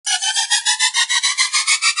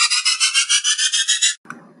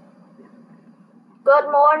Good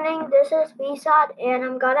morning, this is Visad, and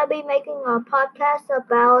I'm gonna be making a podcast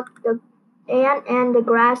about the ant and the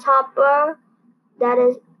grasshopper. That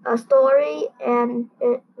is a story,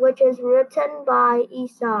 which is written by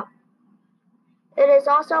Aesop. It is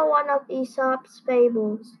also one of Aesop's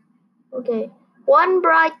fables. Okay. One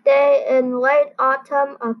bright day in late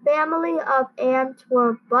autumn, a family of ants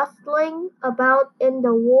were bustling about in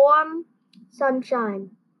the warm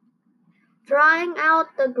sunshine, drying out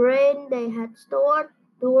the grain they had stored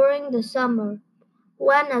during the summer,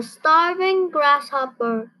 when a starving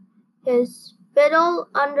grasshopper, his fiddle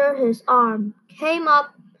under his arm, came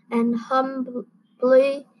up and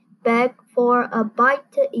humbly begged for a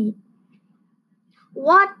bite to eat.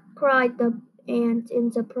 "What?" cried the ant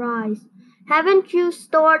in surprise. "Haven't you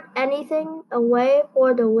stored anything away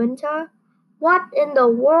for the winter? What in the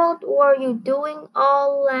world were you doing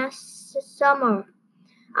all last summer?"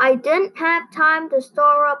 "I didn't have time to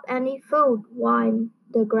store up any food," whined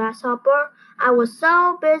the grasshopper. "I was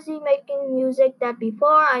so busy making music that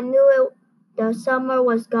before I knew it, the summer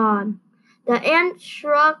was gone." The ants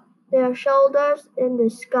shrugged their shoulders in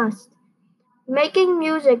disgust. "Making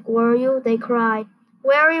music, were you?" they cried.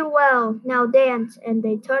 "Very well, now dance." And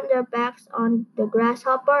they turned their backs on the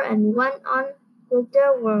grasshopper and went on with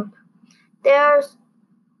their work. There's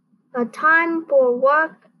a time for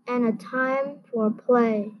work and a time for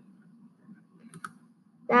play.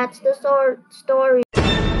 That's the story.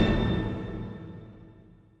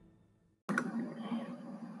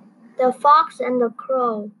 The Fox and the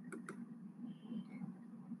Crow.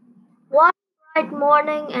 One bright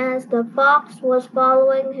morning, as the fox was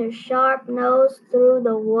following his sharp nose through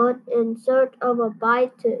the wood in search of a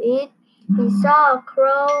bite to eat, he saw a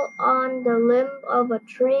crow on the limb of a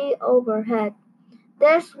tree overhead.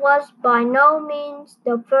 This was by no means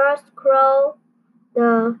the first crow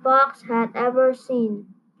the fox had ever seen.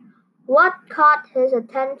 What caught his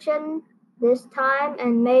attention this time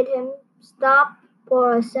and made him stop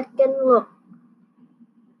for a second look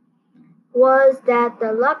was that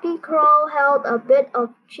the lucky crow held a bit of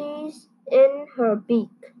cheese in her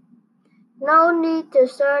beak. "No need to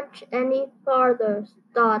search any farther,"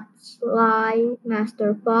 thought sly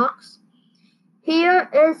Master Fox. "Here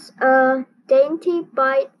is a dainty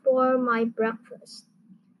bite for my breakfast."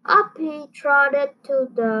 Up he trotted to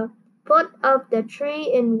the foot of the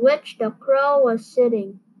tree in which the crow was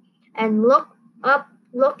sitting, and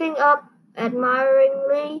looking up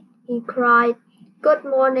admiringly, he cried, "Good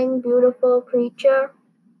morning, beautiful creature."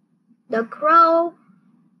 The crow,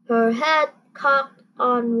 her head cocked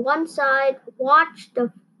on one side, watched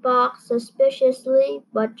the fox suspiciously,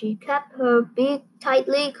 but she kept her beak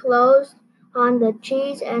tightly closed on the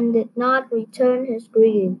cheese and did not return his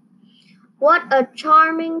greeting. "What a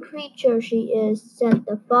charming creature she is," said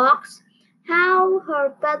the fox. "How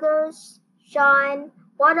her feathers shine!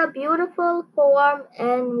 What a beautiful form,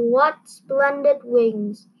 and what splendid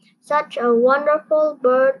wings! Such a wonderful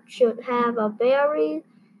bird should have a very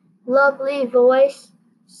lovely voice.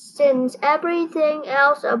 Since everything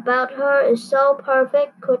else about her is so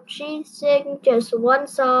perfect, could she sing just one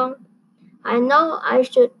song? I know I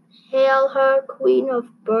should hail her Queen of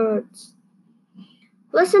Birds."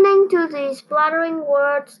 Listening to these flattering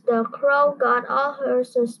words, the crow got all her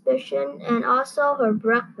suspicion and also her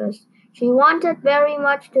breakfast. She wanted very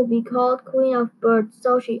much to be called Queen of Birds,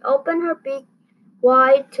 so she opened her beak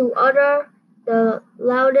wide to utter the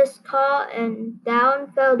loudest caw, and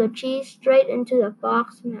down fell the cheese straight into the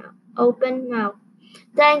fox's open mouth.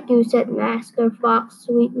 "Thank you," said Master Fox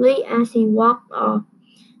sweetly as he walked off.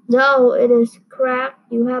 "Though it is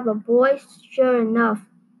cracked, you have a voice, sure enough.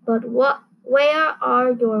 But where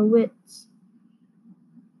are your wits?"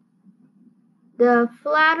 The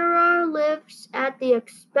flatterer lives at the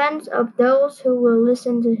expense of those who will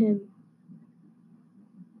listen to him.